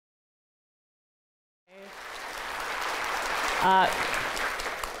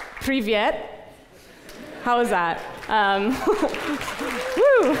Привет. How was that?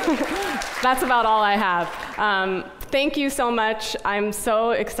 Woo. That's about all I have. Thank you so much. I'm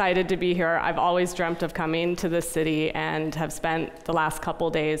so excited to be here. I've always dreamt of coming to this city and have spent the last couple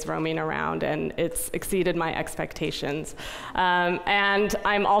days roaming around, and it's exceeded my expectations. And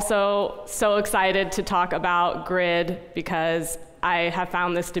I'm also so excited to talk about Grid because I have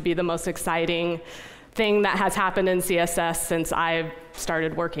found this to be the most exciting thing that has happened in CSS since I've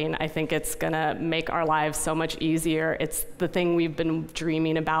started working. I think it's gonna make our lives so much easier. It's the thing we've been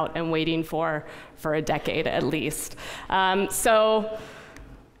dreaming about and waiting for a decade at least.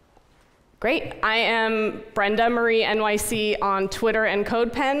 Great. I am Brenda Marie NYC on Twitter and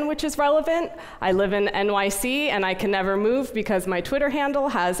CodePen, which is relevant. I live in NYC, and I can never move because my Twitter handle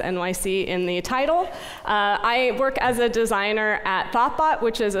has NYC in the title. I work as a designer at Thoughtbot,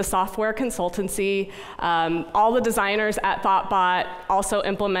 which is a software consultancy. All the designers at Thoughtbot also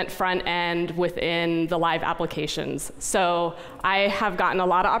implement front end within the live applications. So I have gotten a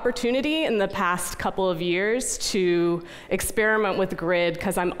lot of opportunity in the past couple of years to experiment with Grid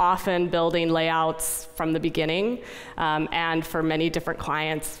because I'm often building layouts from the beginning and for many different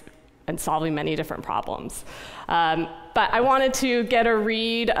clients and solving many different problems. But I wanted to get a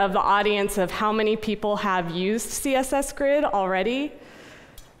read of the audience of how many people have used CSS Grid already.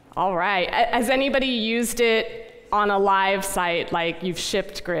 All right. Has anybody used it on a live site, like you've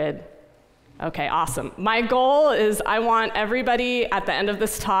shipped Grid? Okay, awesome. My goal is I want everybody at the end of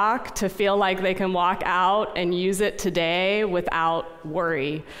this talk to feel like they can walk out and use it today without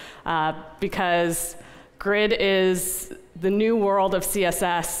worry, because Grid is the new world of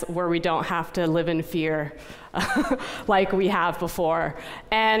CSS where we don't have to live in fear like we have before.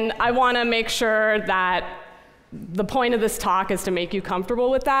 And I want to make sure that the point of this talk is to make you comfortable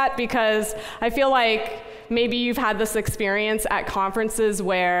with that, because I feel like maybe you've had this experience at conferences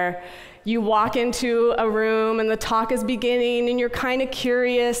where you walk into a room and the talk is beginning and you're kind of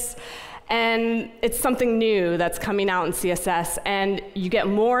curious and it's something new that's coming out in CSS, and you get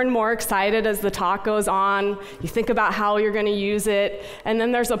more and more excited as the talk goes on. You think about how you're going to use it, and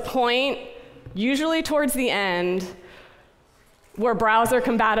then there's a point, usually towards the end, where browser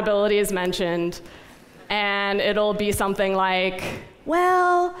compatibility is mentioned, and it'll be something like,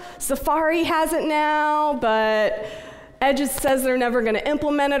 well, Safari has it now, but Edge says they're never going to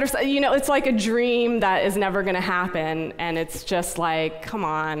implement it, or it's like a dream that is never going to happen, and it's just like, come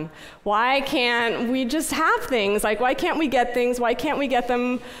on, why can't we just have things? Like, why can't we get things? Why can't we get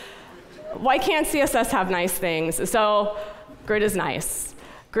them? Why can't CSS have nice things? So Grid is nice.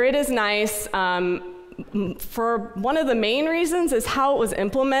 Grid is nice for one of the main reasons is how it was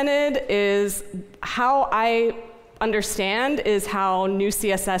implemented, is how I understand is how new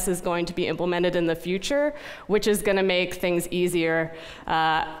CSS is going to be implemented in the future, which is going to make things easier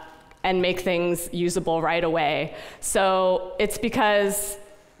and make things usable right away. So it's because,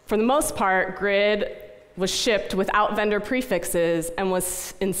 for the most part, Grid was shipped without vendor prefixes and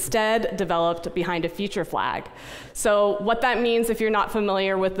was instead developed behind a feature flag. So what that means, if you're not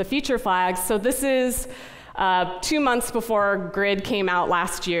familiar with the feature flags, so this is 2 months before Grid came out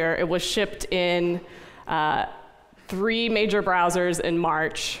last year. It was shipped in 3 major browsers in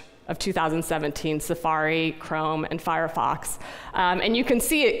March of 2017, Safari, Chrome, and Firefox. And you can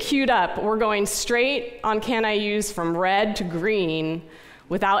see it queued up. We're going straight on Can I Use from red to green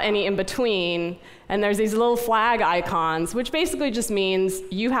without any in between. And there's these little flag icons, which basically just means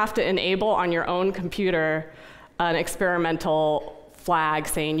you have to enable on your own computer an experimental flag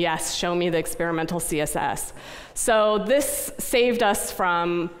saying, yes, show me the experimental CSS. So this saved us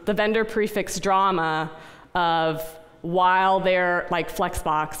from the vendor prefix drama of, while they're like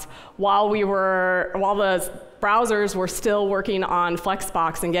Flexbox, while the browsers were still working on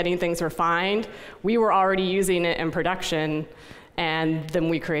Flexbox and getting things refined, we were already using it in production, and then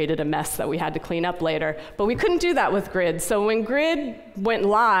we created a mess that we had to clean up later. But we couldn't do that with Grid. So when Grid went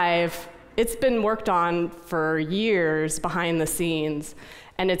live, it's been worked on for years behind the scenes,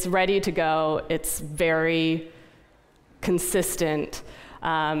 and it's ready to go. It's very consistent.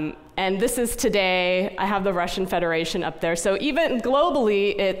 And this is today. I have the Russian Federation up there. So even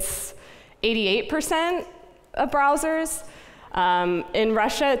globally, it's 88% of browsers. In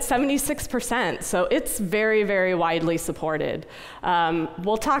Russia, it's 76%. So it's very, very widely supported.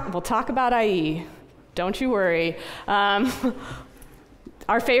 We'll talk about IE. Don't you worry.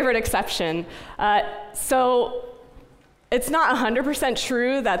 Our favorite exception. So it's not 100%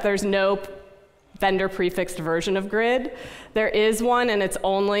 true that there's no vendor prefixed version of Grid. There is one, and it's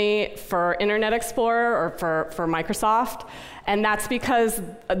only for Internet Explorer or for Microsoft. And that's because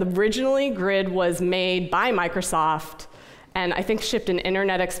originally Grid was made by Microsoft and I think shipped in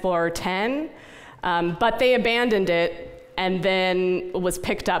Internet Explorer 10, but they abandoned it and then was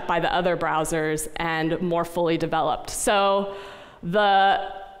picked up by the other browsers and more fully developed. So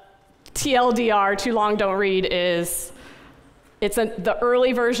the TLDR, too long don't read, is the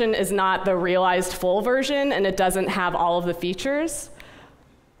early version is not the realized full version, and it doesn't have all of the features.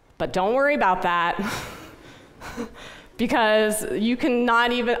 But don't worry about that, because you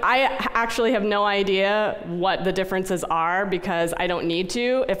cannot even, I actually have no idea what the differences are, because I don't need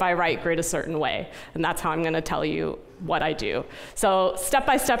to if I write grid a certain way. And that's how I'm going to tell you what I do. So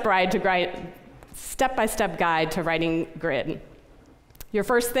step-by-step guide to writing grid. Your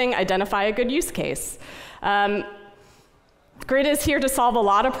first thing, identify a good use case. Grid is here to solve a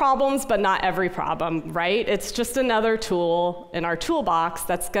lot of problems, but not every problem, right? It's just another tool in our toolbox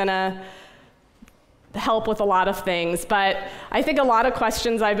that's gonna help with a lot of things. But I think a lot of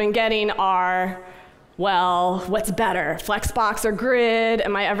questions I've been getting are, well, what's better, Flexbox or grid?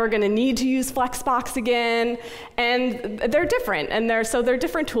 Am I ever gonna need to use Flexbox again? And they're different, and they're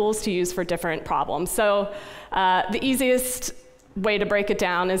different tools to use for different problems. So the easiest way to break it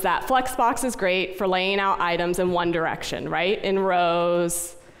down is that Flexbox is great for laying out items in one direction, right? In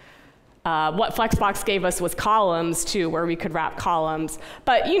rows. What Flexbox gave us was columns too, where we could wrap columns.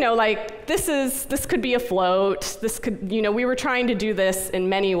 But like this could be a float. This could, we were trying to do this in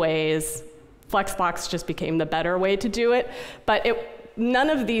many ways. Flexbox just became the better way to do it. But none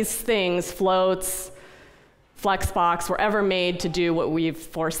of these things, floats, Flexbox, were ever made to do what we've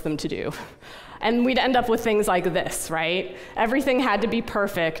forced them to do. And we'd end up with things like this, right? Everything had to be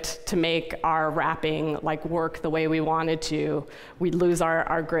perfect to make our wrapping work the way we wanted to. We'd lose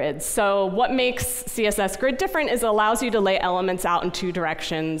our grids. So what makes CSS Grid different is it allows you to lay elements out in two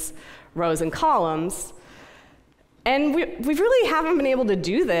directions, rows and columns. And we really haven't been able to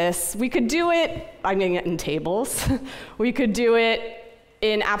do this. We could do it, in tables. We could do it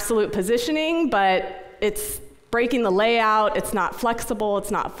in absolute positioning, but it's breaking the layout, it's not flexible,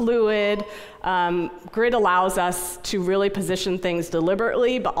 it's not fluid. Grid allows us to really position things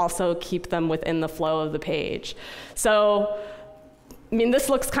deliberately, but also keep them within the flow of the page. So, this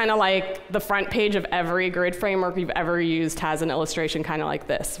looks kind of like the front page of every grid framework you've ever used has an illustration kind of like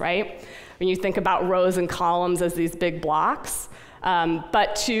this, right? When you think about rows and columns as these big blocks.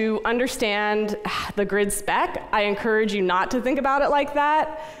 But to understand the grid spec, I encourage you not to think about it like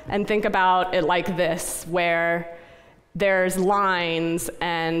that, and think about it like this, where there's lines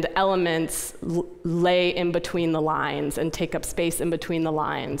and elements lay in between the lines and take up space in between the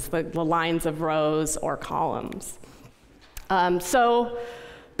lines, the lines of rows or columns. So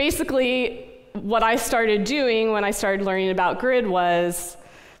basically, what I started doing when I started learning about grid was,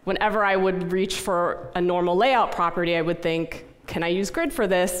 whenever I would reach for a normal layout property, I would think, can I use grid for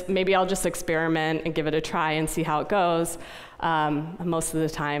this? Maybe I'll just experiment and give it a try and see how it goes. Most of the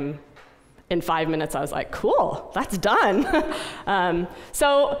time, in 5 minutes, I was like, cool, that's done.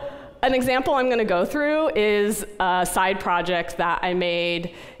 So an example I'm going to go through is a side project that I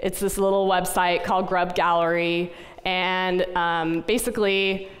made. It's this little website called Grub Gallery. And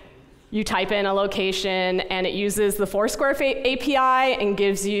basically, you type in a location, and it uses the Foursquare API and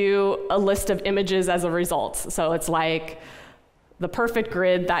gives you a list of images as a result. So it's like the perfect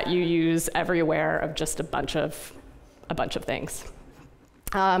grid that you use everywhere of just a bunch of things.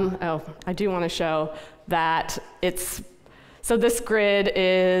 Oh, I do want to show that so this grid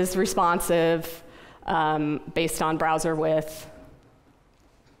is responsive based on browser width.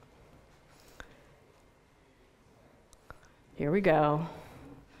 Here we go.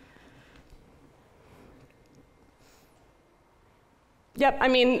 Yep,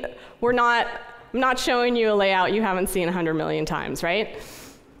 I'm not showing you a layout you haven't seen 100 million times, right?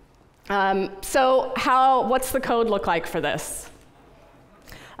 So what's the code look like for this?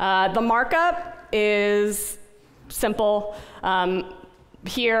 The markup is simple.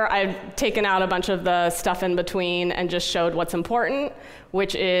 Here, I've taken out a bunch of the stuff in between and just showed what's important,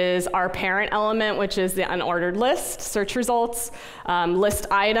 which is our parent element, which is the unordered list, search results. List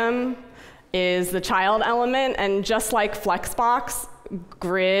item is the child element, and just like Flexbox,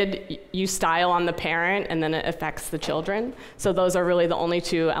 grid, you style on the parent, and then it affects the children. So those are really the only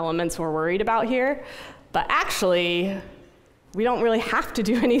two elements we're worried about here. But actually, we don't really have to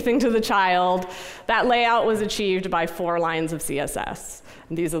do anything to the child. That layout was achieved by 4 lines of CSS.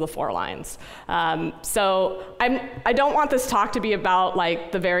 And these are the 4 lines. So I don't want this talk to be about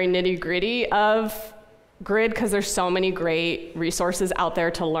the very nitty-gritty of grid, because there's so many great resources out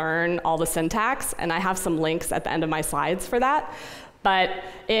there to learn all the syntax, and I have some links at the end of my slides for that. But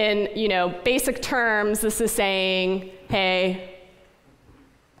in basic terms, this is saying, hey,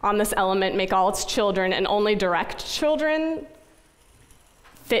 on this element, make all its children and only direct children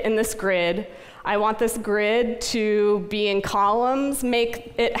fit in this grid. I want this grid to be in columns.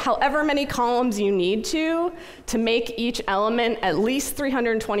 Make it however many columns you need to make each element at least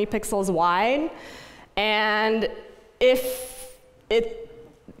 320 pixels wide. And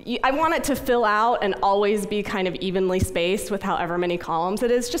I want it to fill out and always be kind of evenly spaced with however many columns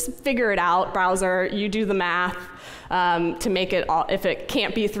it is. Just figure it out, browser. You do the math to make it all. If it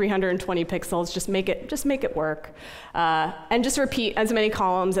can't be 320 pixels, just make it work, and just repeat as many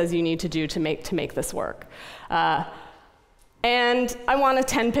columns as you need to do to make this work. And I want a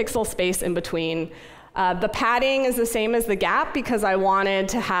 10-pixel space in between. The padding is the same as the gap because I wanted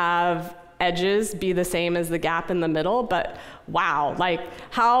to have edges be the same as the gap in the middle, but wow, like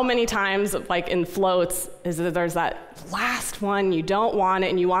how many times like in floats is that there's that last one, you don't want it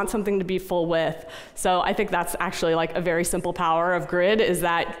and you want something to be full width. So I think that's actually like a very simple power of grid is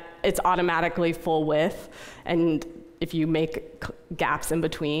that it's automatically full width, and if you make gaps in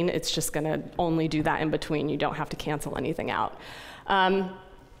between, it's just gonna only do that in between. You don't have to cancel anything out.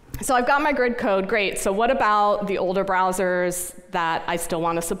 So I've got my grid code, great. So what about the older browsers that I still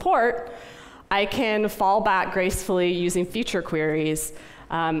want to support? I can fall back gracefully using feature queries.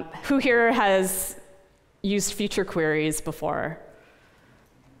 Who here has used feature queries before?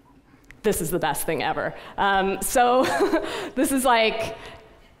 This is the best thing ever. So this is like,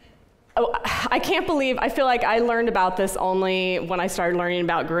 I can't believe, I feel like I learned about this only when I started learning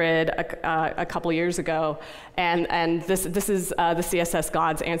about grid a couple years ago. And this is the CSS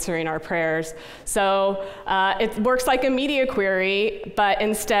gods answering our prayers. So it works like a media query, but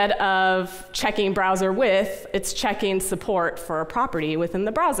instead of checking browser width, it's checking support for a property within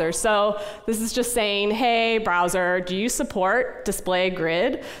the browser. So this is just saying, hey, browser, do you support display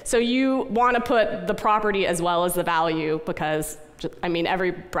grid? So you want to put the property as well as the value because I mean,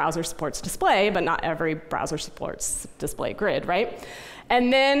 every browser supports display, but not every browser supports display grid, right?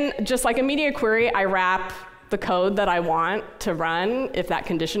 And then, just like a media query, I wrap the code that I want to run, if that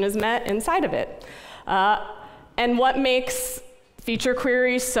condition is met, inside of it. And what makes feature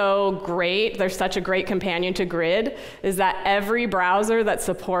queries so great, they're such a great companion to grid, is that every browser that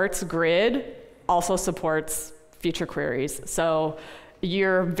supports grid also supports feature queries. So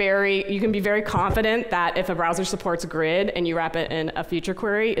you can be very confident that if a browser supports grid and you wrap it in a feature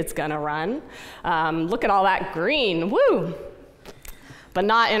query, it's gonna run. Look at all that green, woo! But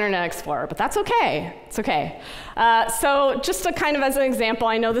not Internet Explorer, but that's okay, it's okay. So just to kind of as an example,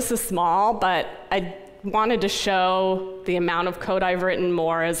 I know this is small, but I wanted to show the amount of code I've written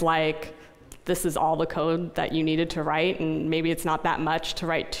more as like, this is all the code that you needed to write, and maybe it's not that much to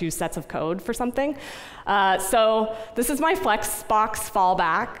write 2 sets of code for something. So this is my Flexbox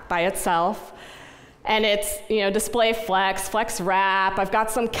fallback by itself. And it's display flex, flex wrap. I've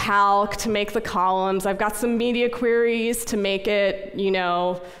got some calc to make the columns. I've got some media queries to make it,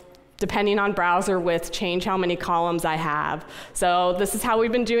 depending on browser width, change how many columns I have. So this is how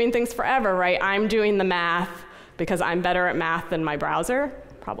we've been doing things forever, right? I'm doing the math because I'm better at math than my browser.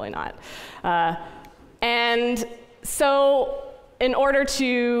 Probably not. And so in order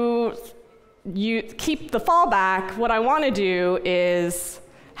to keep the fallback, what I want to do is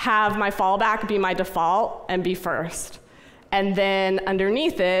have my fallback be my default and be first. And then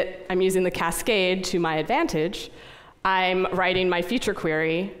underneath it, I'm using the cascade to my advantage. I'm writing my feature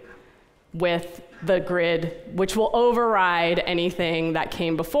query with the grid, which will override anything that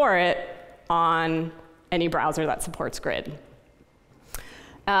came before it on any browser that supports grid.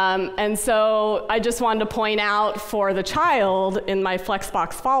 And so I just wanted to point out for the child in my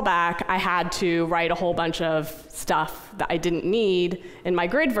Flexbox fallback, I had to write a whole bunch of stuff that I didn't need in my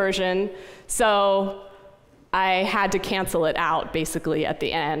grid version. So I had to cancel it out basically at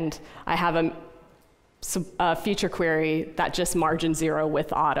the end. I have a feature query that just margin 0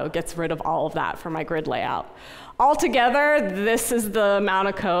 with auto, gets rid of all of that for my grid layout. Altogether, this is the amount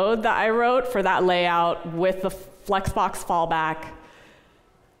of code that I wrote for that layout with the Flexbox fallback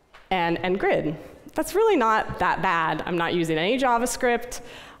and grid. That's really not that bad. I'm not using any JavaScript.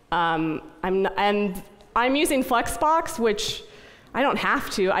 I'm using Flexbox, which I don't have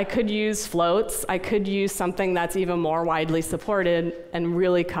to. I could use floats. I could use something that's even more widely supported and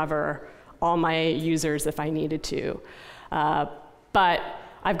really cover all my users if I needed to. But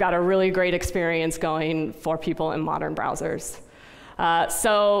I've got a really great experience going for people in modern browsers.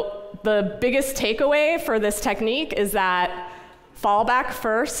 So the biggest takeaway for this technique is that fallback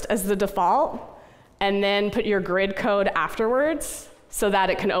first as the default, and then put your grid code afterwards so that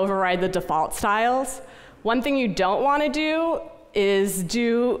it can override the default styles. One thing you don't want to do is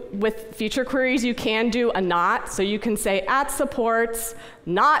do, with feature queries, you can do a not. So you can say @supports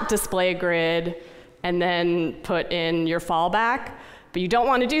not display grid, and then put in your fallback. But you don't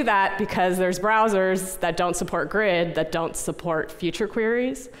want to do that because there's browsers that don't support grid, that don't support feature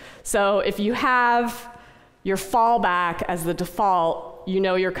queries. So if you have your fallback as the default, you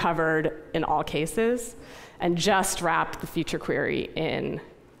know you're covered in all cases, and just wrap the feature query in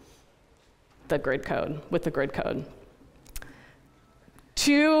the grid code, with the grid code.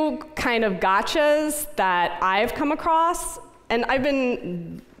 Two kind of gotchas that I've come across, and I've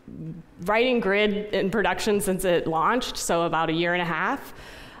been writing grid in production since it launched, so about a year and a half.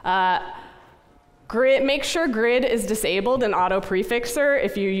 Make sure grid is disabled in auto prefixer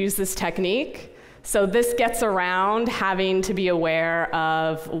if you use this technique. So this gets around having to be aware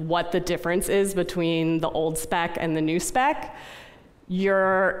of what the difference is between the old spec and the new spec.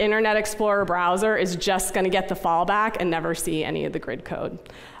 Your Internet Explorer browser is just going to get the fallback and never see any of the grid code.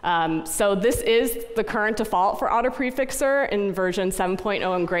 So this is the current default for auto prefixer in version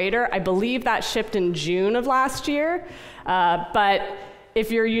 7.0 and greater. I believe that shipped in June of last year. But if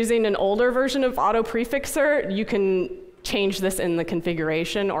you're using an older version of auto prefixer, you can change this in the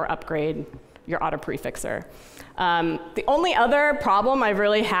configuration or upgrade your auto prefixer. The only other problem I've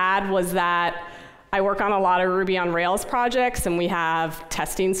really had was that I work on a lot of Ruby on Rails projects, and we have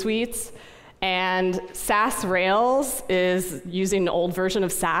testing suites. And Sass Rails is using an old version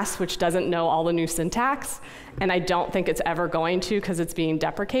of Sass, which doesn't know all the new syntax. And I don't think it's ever going to because it's being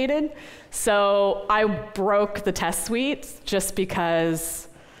deprecated. So I broke the test suite just because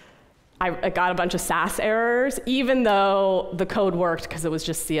I got a bunch of Sass errors, even though the code worked because it was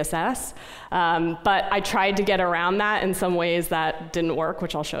just CSS. But I tried to get around that in some ways that didn't work,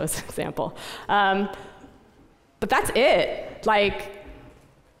 which I'll show as an example. But that's it. Like,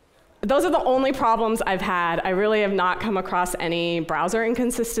 those are the only problems I've had. I really have not come across any browser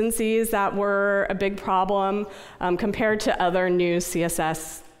inconsistencies that were a big problem. Compared to other new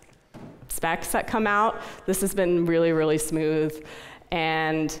CSS specs that come out, this has been really, really smooth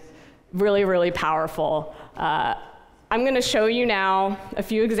and really, really powerful. I'm going to show you now a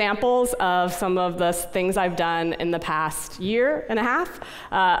few examples of some of the things I've done in the past year and a half.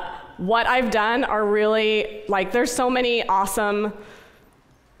 What I've done are really, like, there's so many awesome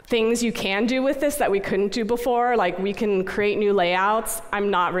things you can do with this that we couldn't do before. Like, we can create new layouts. I'm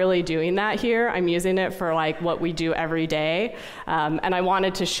not really doing that here. I'm using it for like what we do every day. And I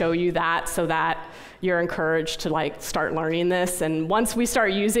wanted to show you that so that you're encouraged to like start learning this. And once we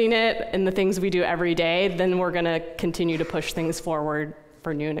start using it in the things we do every day, then we're going to continue to push things forward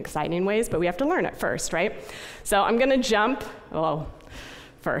for new and exciting ways. But we have to learn it first, right? So I'm going to jump.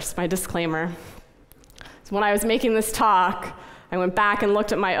 First, my disclaimer. So when I was making this talk, I went back and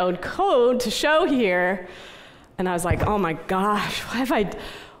looked at my old code to show here, and I was like, oh my gosh, what have I,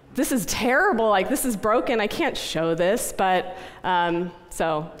 this is terrible, like this is broken, I can't show this, but,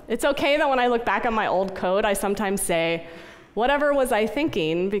 so it's okay that when I look back at my old code, I sometimes say, whatever was I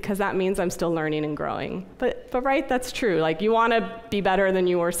thinking, because that means I'm still learning and growing. But right, that's true. Like, you want to be better than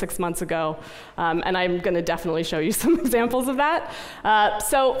you were 6 months ago, and I'm going to definitely show you some examples of that.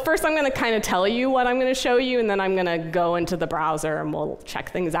 So first, I'm going to kind of tell you what I'm going to show you, and then I'm going to go into the browser, and we'll check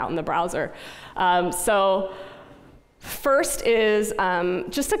things out in the browser. So first is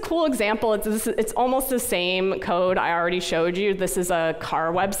just a cool example. It's almost the same code I already showed you. This is a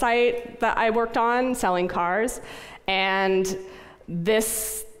car website that I worked on, selling cars. And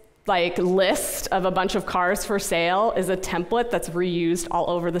this like list of a bunch of cars for sale is a template that's reused all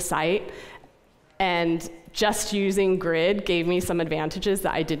over the site. And just using grid gave me some advantages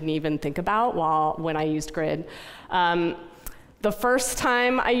that I didn't even think about when I used grid. The first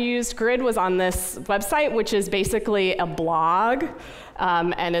time I used grid was on this website, which is basically a blog.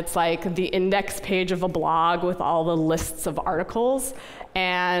 And it's like the index page of a blog with all the lists of articles.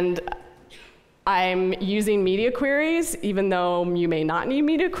 And I'm using media queries, even though you may not need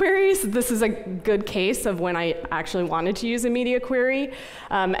media queries. This is a good case of when I actually wanted to use a media query.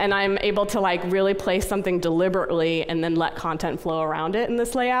 And I'm able to like really place something deliberately and then let content flow around it in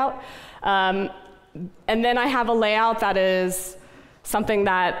this layout. And then I have a layout that is something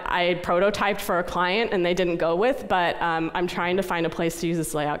that I prototyped for a client and they didn't go with, but I'm trying to find a place to use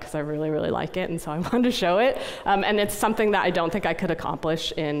this layout because I really, really like it, and so I wanted to show it. And it's something that I don't think I could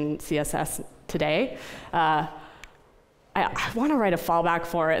accomplish in CSS today. I want to write a fallback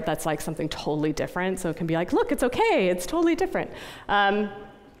for it that's like something totally different, so it can be like, look, it's okay, it's totally different. And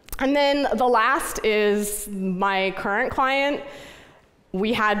then the last is my current client.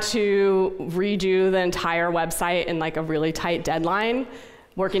 We had to redo the entire website in like a really tight deadline,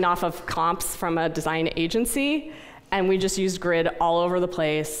 working off of comps from a design agency. And we just used grid all over the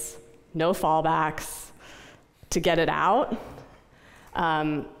place, no fallbacks to get it out.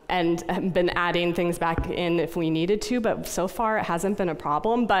 And have been adding things back in if we needed to, but so far it hasn't been a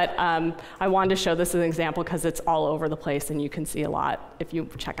problem. But I wanted to show this as an example because it's all over the place and you can see a lot if you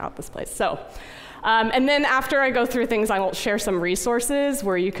check out this place. So, and then after I go through things, I will share some resources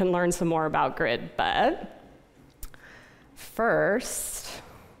where you can learn some more about grid. But first,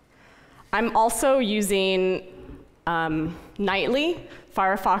 I'm also using Nightly,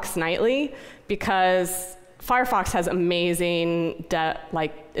 Firefox Nightly, because Firefox has amazing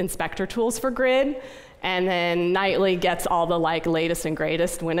inspector tools for grid, and then Nightly gets all the latest and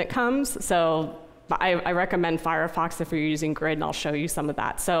greatest when it comes. So I recommend Firefox if you're using grid, and I'll show you some of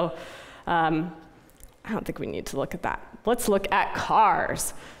that. So I don't think we need to look at that. Let's look at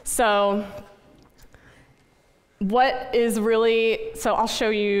cars. So what is really, so I'll show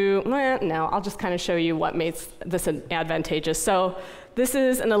you, no, I'll just kind of show you what makes this advantageous. So this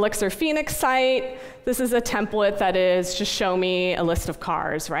is an Elixir Phoenix site. This is a template that is just show me a list of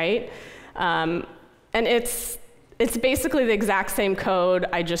cars, right? And it's basically the exact same code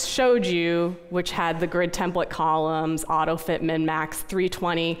I just showed you, which had the grid template columns, auto fit, min max,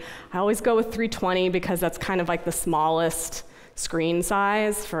 320. I always go with 320 because that's kind of like the smallest screen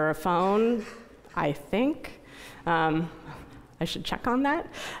size for a phone, I think. I should check on that.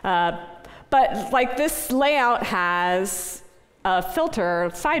 But this layout has a filter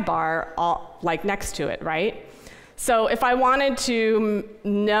sidebar next to it, right? So if I wanted to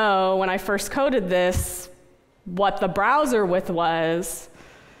know when I first coded this what the browser width was,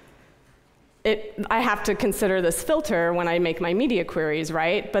 I have to consider this filter when I make my media queries,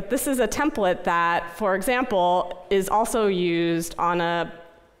 right? But this is a template that, for example, is also used on a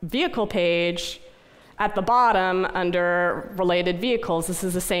vehicle page at the bottom under related vehicles. This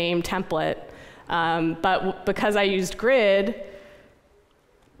is the same template. But because I used grid,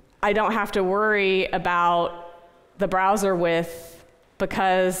 I don't have to worry about the browser width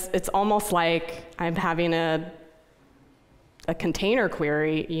because it's almost like I'm having a container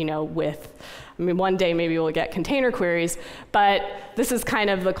query, with, I mean, one day maybe we'll get container queries, but this is kind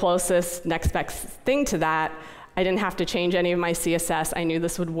of the closest next best thing to that. I didn't have to change any of my CSS. I knew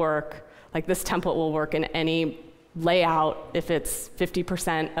this would work. This template will work in any layout if it's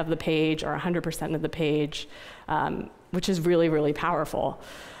 50% of the page or 100% of the page, which is really, really powerful.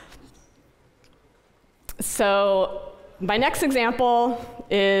 So my next example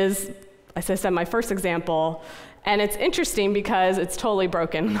is, as I said, my first example. And it's interesting because it's totally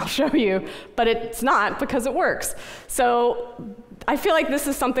broken. I'll show you. But it's not because it works. So I feel like this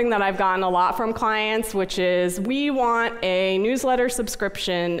is something that I've gotten a lot from clients, which is we want a newsletter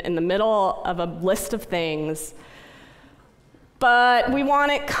subscription in the middle of a list of things. But we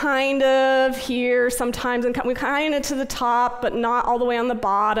want it kind of here sometimes, and we kind of to the top, but not all the way on the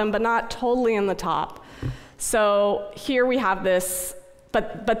bottom, but not totally on the top. So here we have this,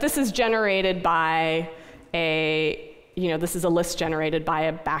 but this is generated by this is a list generated by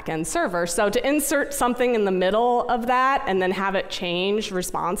a backend server. So to insert something in the middle of that and then have it change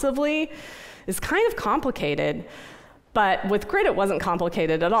responsively is kind of complicated. But with grid, it wasn't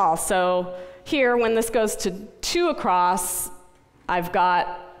complicated at all. So here, when this goes to 2 across, I've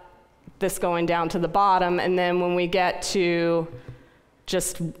got this going down to the bottom. And then when we get to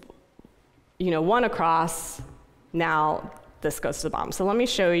just 1 across, now this goes to the bottom. So let me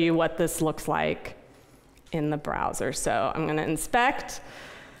show you what this looks like in the browser. So I'm going to inspect.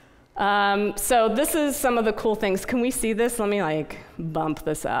 So this is some of the cool things. Can we see this? Let me bump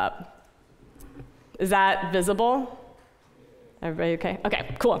this up. Is that visible? Everybody okay?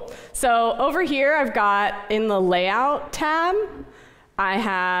 Okay, cool. So over here, I've got in the layout tab, I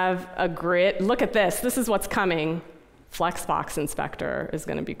have a grid. Look at this. This is what's coming. Flexbox Inspector is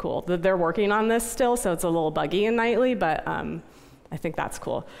going to be cool. They're working on this still, so it's a little buggy in Nightly, but I think that's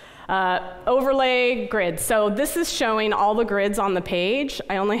cool. Overlay grid. So this is showing all the grids on the page.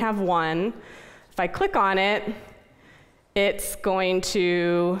 I only have one. If I click on it, it's going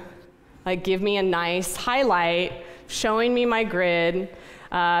to give me a nice highlight showing me my grid.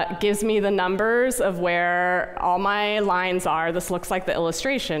 Gives me the numbers of where all my lines are. This looks like the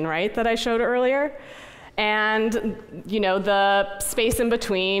illustration, right, that I showed earlier. And the space in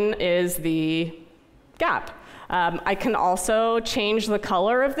between is the gap. I can also change the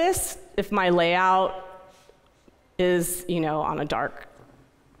color of this if my layout is on a dark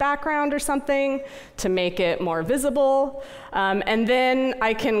background or something to make it more visible. And then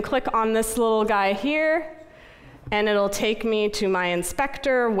I can click on this little guy here, and it'll take me to my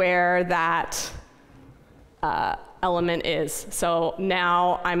inspector where that element is. So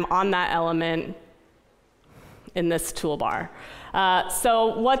now I'm on that element. in this toolbar.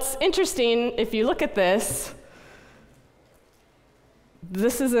 So what's interesting, if you look at this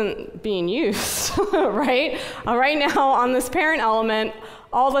isn't being used, right? Right now on this parent element,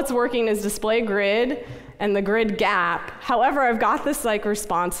 all that's working is display grid and the grid gap. However, I've got this like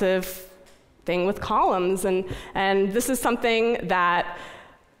responsive thing with columns, and this is something that,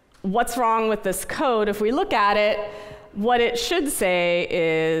 what's wrong with this code? If we look at it, what it should say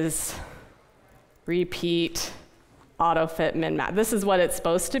is repeat, autofit, min-map. This is what it's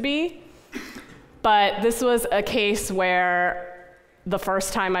supposed to be. But this was a case where the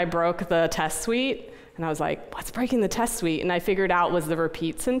first time I broke the test suite, and I was like, what's breaking the test suite? And I figured out was the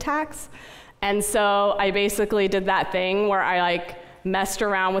repeat syntax. And so I basically did that thing where I like messed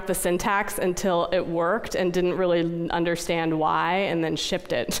around with the syntax until it worked and didn't really understand why, and then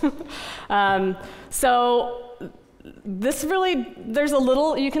shipped it. So this really, there's a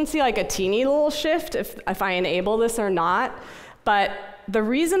little, you can see like a teeny little shift if I enable this or not. But the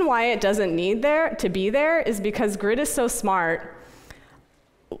reason why it doesn't need to be there is because grid is so smart.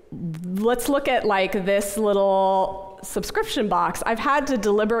 Let's look at like this little subscription box. I've had to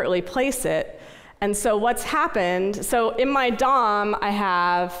deliberately place it. And so what's happened, so in my DOM, I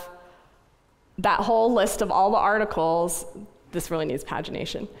have that whole list of all the articles. This really needs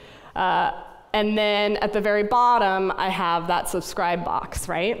pagination. And then at the very bottom, I have that subscribe box,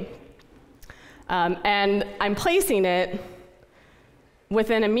 right? And I'm placing it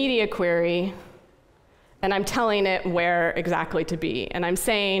within a media query, and I'm telling it where exactly to be. And I'm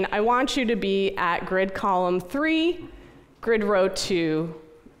saying, I want you to be at grid column 3, grid row 2,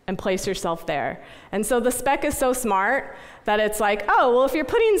 and place yourself there. And so the spec is so smart that it's like, oh, well, if you're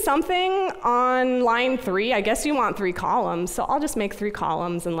putting something on line 3, I guess you want 3 columns, so I'll just make 3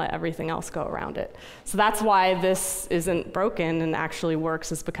 columns and let everything else go around it. So that's why this isn't broken and actually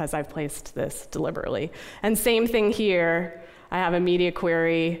works, is because I've placed this deliberately. And same thing here. I have a media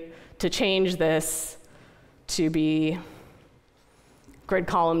query to change this to be grid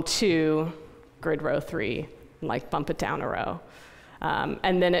column 2, grid row 3, and like bump it down a row.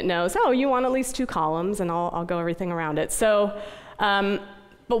 And then it knows, oh, you want at least 2 columns, and I'll go everything around it. So,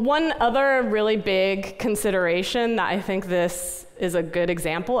 but one other really big consideration that I think this is a good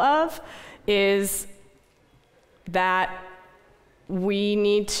example of is that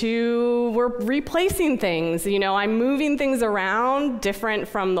we're replacing things. You know, I'm moving things around different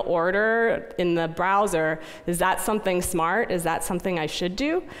from the order in the browser. Is that something smart? Is that something I should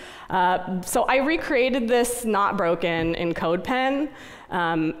do? So I recreated this not broken in CodePen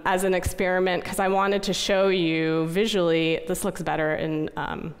as an experiment because I wanted to show you visually. This looks better in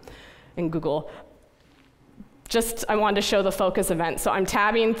Google. I wanted to show the focus event. So I'm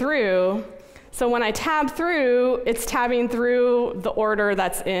tabbing through. So when I tab through, it's tabbing through the order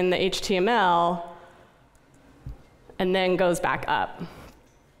that's in the HTML and then goes back up.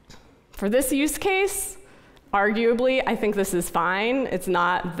 For this use case, arguably, I think this is fine. It's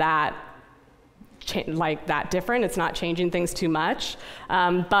not that different. It's not changing things too much.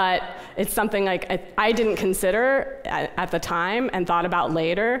 But it's something like I didn't consider at the time and thought about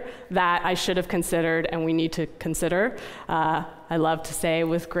later that I should have considered and we need to consider. I love to say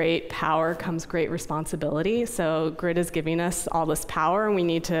with great power comes great responsibility. So grid is giving us all this power, and we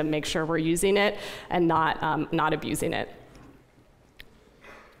need to make sure we're using it and not abusing it.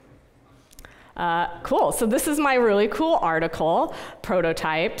 Cool, so this is my really cool article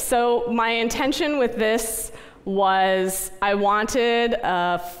prototype. So my intention with this was I wanted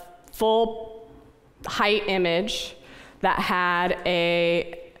a full height image that had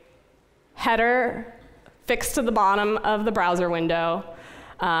a header fixed to the bottom of the browser window,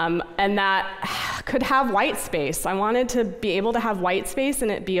 and that could have white space. I wanted to be able to have white space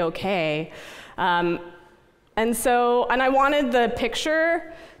and it be okay. And I wanted the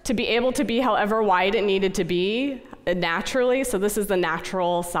picture to be able to be however wide it needed to be naturally. So this is the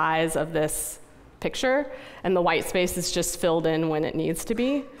natural size of this picture, and the white space is just filled in when it needs to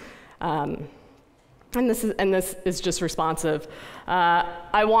be. And this is just responsive.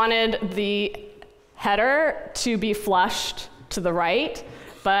 I wanted the header to be flushed to the right,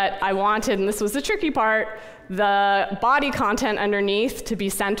 but I wanted, and this was the tricky part, the body content underneath to be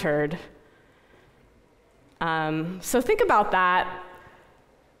centered. So think about that.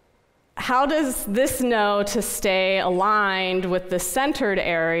 How does this know to stay aligned with the centered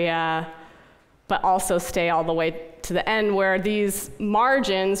area, but also stay all the way to the end, where these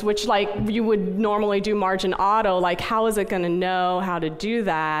margins, which like you would normally do margin auto, like how is it going to know how to do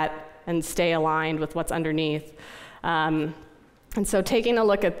that and stay aligned with what's underneath? And so taking a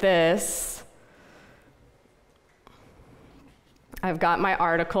look at this, I've got my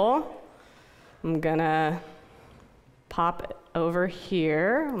article. I'm gonna pop over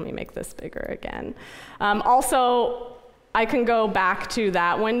here. Let me make this bigger again. Also, I can go back to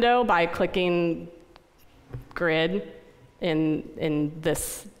that window by clicking grid in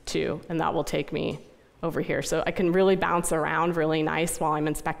this too, and that will take me over here. So I can really bounce around really nice while I'm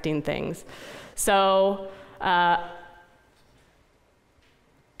inspecting things. So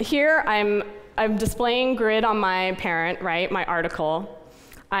here I'm displaying grid on my parent, right, my article.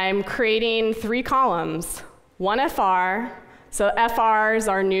 I'm creating 3 columns, one FR. So FR is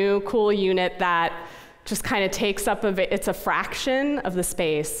our new cool unit that just kind of takes up it's a fraction of the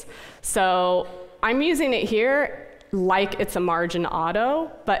space. So I'm using it here like it's a margin auto,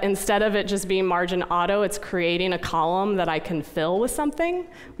 but instead of it just being margin auto, it's creating a column that I can fill with something,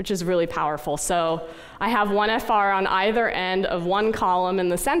 which is really powerful. So I have one FR on either end of one column in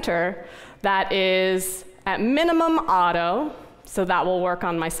the center that is at minimum auto, so that will work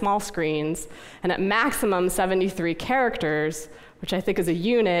on my small screens, and at maximum 73 characters, which I think is a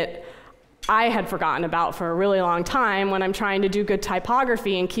unit I had forgotten about for a really long time. When I'm trying to do good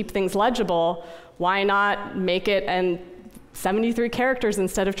typography and keep things legible, why not make it 73 characters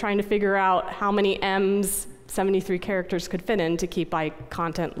instead of trying to figure out how many M's 73 characters could fit in to keep my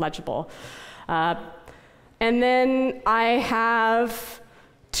content legible. And then I have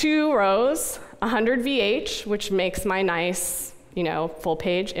 2 rows, 100 VH, which makes my nice, full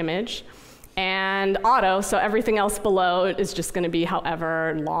page image, and auto, so everything else below is just going to be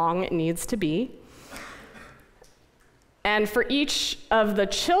however long it needs to be. And for each of the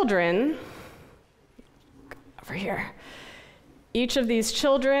children, over here, each of these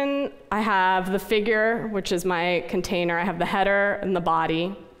children, I have the figure, which is my container. I have the header and the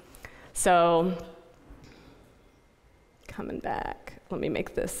body. So coming back, let me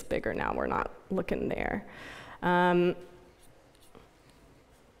make this bigger now. We're not looking there.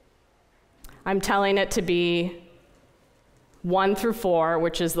 I'm telling it to be 1 through 4,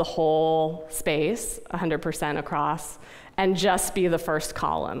 which is the whole space, 100% across, and just be the first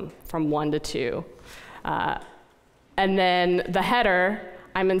column from 1 to 2. And then the header,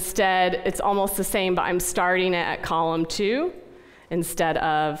 it's almost the same, but I'm starting it at column 2 instead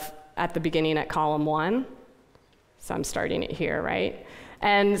of at the beginning at column 1. So I'm starting it here, right?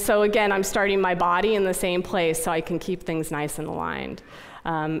 And so again, I'm starting my body in the same place so I can keep things nice and aligned.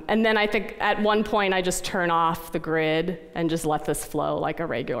 And then I think at one point I just turn off the grid and just let this flow like a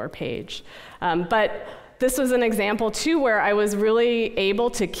regular page. But this was an example too where I was really able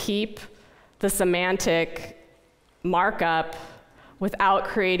to keep the semantic markup without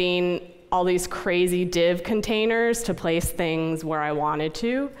creating all these crazy div containers to place things where I wanted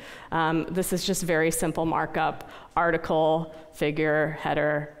to. This is just very simple markup: article, figure,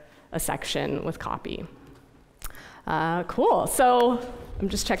 header, a section with copy. Cool, so I'm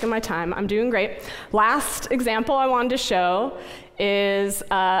just checking my time. I'm doing great. Last example I wanted to show is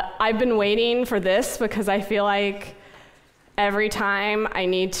I've been waiting for this because I feel like every time I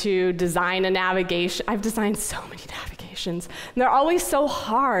need to design a navigation, I've designed so many navigations, and they're always so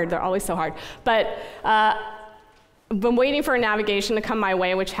hard. They're always so hard. But I've been waiting for a navigation to come my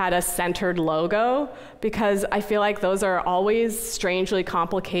way which had a centered logo, because I feel like those are always strangely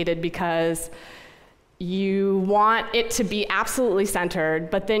complicated because you want it to be absolutely centered,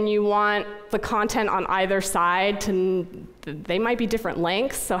 but then you want the content on either side they might be different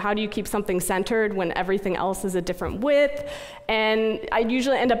lengths, so how do you keep something centered when everything else is a different width? And I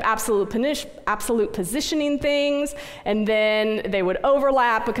usually end up absolute positioning things, and then they would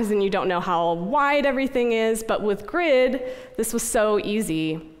overlap because then you don't know how wide everything is. But with grid, this was so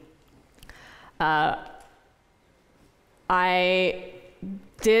easy. I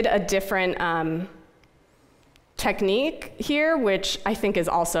did a different technique here, which I think is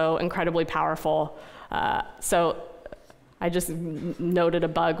also incredibly powerful. So I just noted a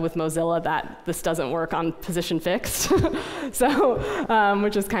bug with Mozilla that this doesn't work on position fixed, so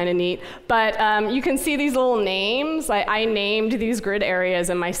which is kind of neat. But you can see these little names. I named these grid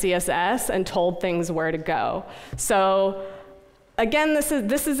areas in my CSS and told things where to go. So again, this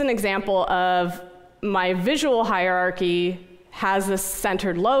is an example of my visual hierarchy has this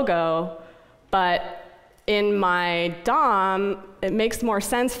centered logo, but in my DOM, it makes more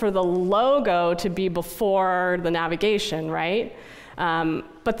sense for the logo to be before the navigation, right?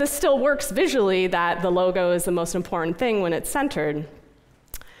 But this still works visually, that the logo is the most important thing when it's centered.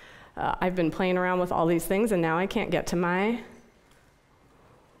 I've been playing around with all these things, and now I can't get to my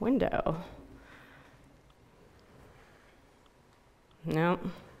window. No.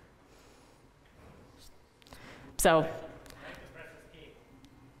 So.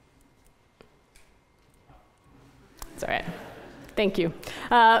 It's all right. Thank you.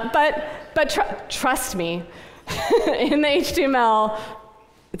 But trust me, in the HTML,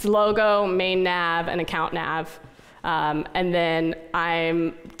 it's logo, main nav, and account nav. And then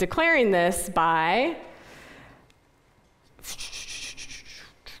I'm declaring this by,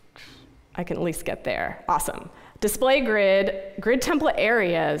 I can at least get there. Awesome. Display grid, grid template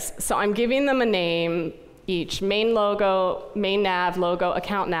areas. So I'm giving them a name each, main logo, main nav, logo,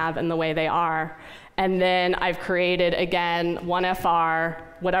 account nav, and the way they are. And then I've created, again, 1FR,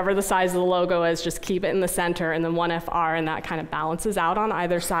 whatever the size of the logo is, just keep it in the center, and then 1FR, and that kind of balances out on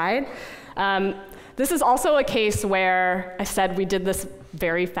either side. This is also a case where I said we did this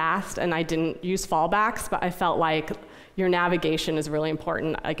very fast, and I didn't use fallbacks, but I felt like your navigation is really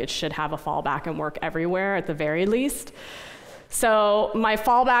important. Like, it should have a fallback and work everywhere at the very least. So my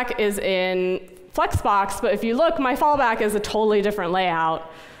fallback is in Flexbox, but if you look, my fallback is a totally different layout,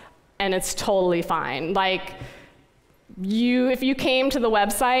 and it's totally fine. Like, if you came to the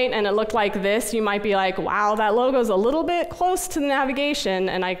website and it looked like this, you might be like, wow, that logo's a little bit close to the navigation,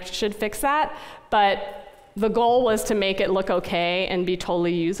 and I should fix that. But the goal was to make it look okay and be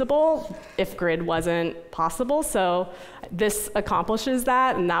totally usable if grid wasn't possible. So this accomplishes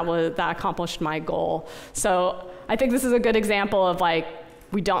that, and that accomplished my goal. So I think this is a good example of, like,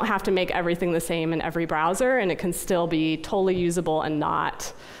 we don't have to make everything the same in every browser, and it can still be totally usable and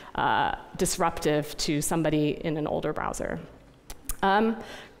not disruptive to somebody in an older browser.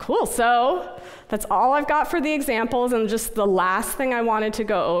 Cool, so that's all I've got for the examples, and just the last thing I wanted to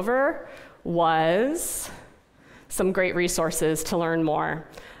go over was some great resources to learn more.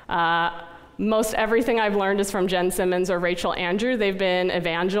 Most everything I've learned is from Jen Simmons or Rachel Andrew. They've been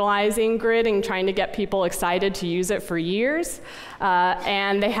evangelizing grid and trying to get people excited to use it for years.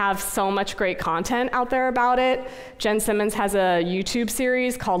 And they have so much great content out there about it. Jen Simmons has a YouTube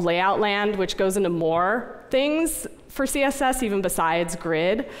series called Layout Land, which goes into more things for CSS, even besides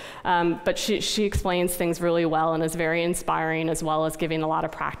grid. But she explains things really well and is very inspiring, as well as giving a lot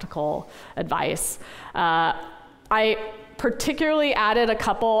of practical advice. I particularly added a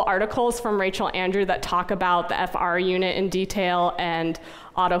couple articles from Rachel Andrew that talk about the FR unit in detail and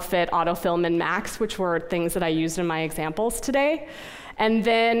autofit, autofill, min, max, which were things that I used in my examples today. And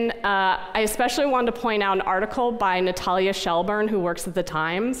then I especially wanted to point out an article by Natalia Shelburne, who works at the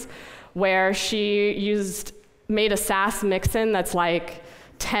Times, where she made a Sass mixin that's like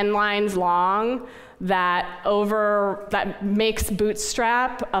 10 lines long that makes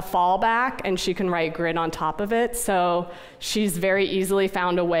Bootstrap a fallback, and she can write grid on top of it. So she's very easily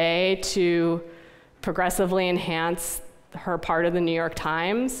found a way to progressively enhance her part of the New York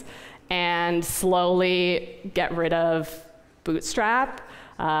Times and slowly get rid of Bootstrap.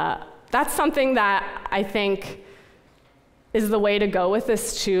 That's something that I think is the way to go with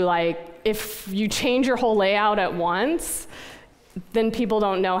this too. Like, if you change your whole layout at once, then people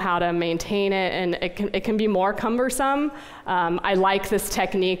don't know how to maintain it, and it can be more cumbersome. I like this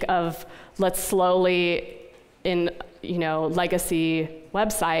technique of, let's slowly, in legacy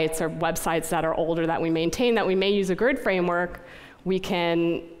websites or websites that are older that we maintain, that we may use a grid framework, we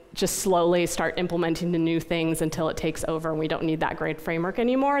can just slowly start implementing the new things until it takes over and we don't need that grid framework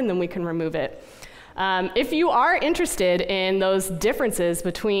anymore, and then we can remove it. If you are interested in those differences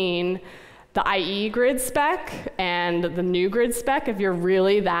between the IE grid spec and the new grid spec, if you're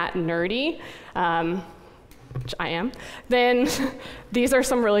really that nerdy, which I am, then these are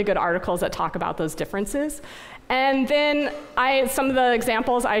some really good articles that talk about those differences. And then some of the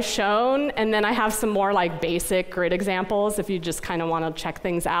examples I've shown, and then I have some more like basic grid examples if you just kind of want to check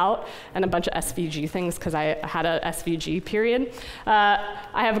things out, and a bunch of SVG things because I had a SVG period. I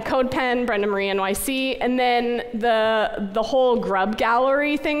have a CodePen, Brenda Marie NYC, and then the whole grub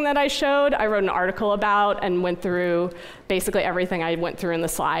gallery thing that I showed, I wrote an article about and went through basically everything I went through in the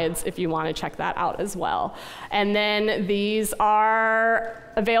slides if you want to check that out as well. And then these are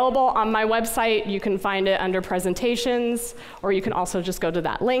available on my website. You can find it under presentations, or you can also just go to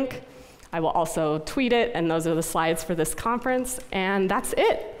that link. I will also tweet it, and those are the slides for this conference. And that's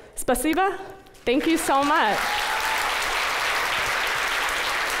it. Spasiba. Thank you so much.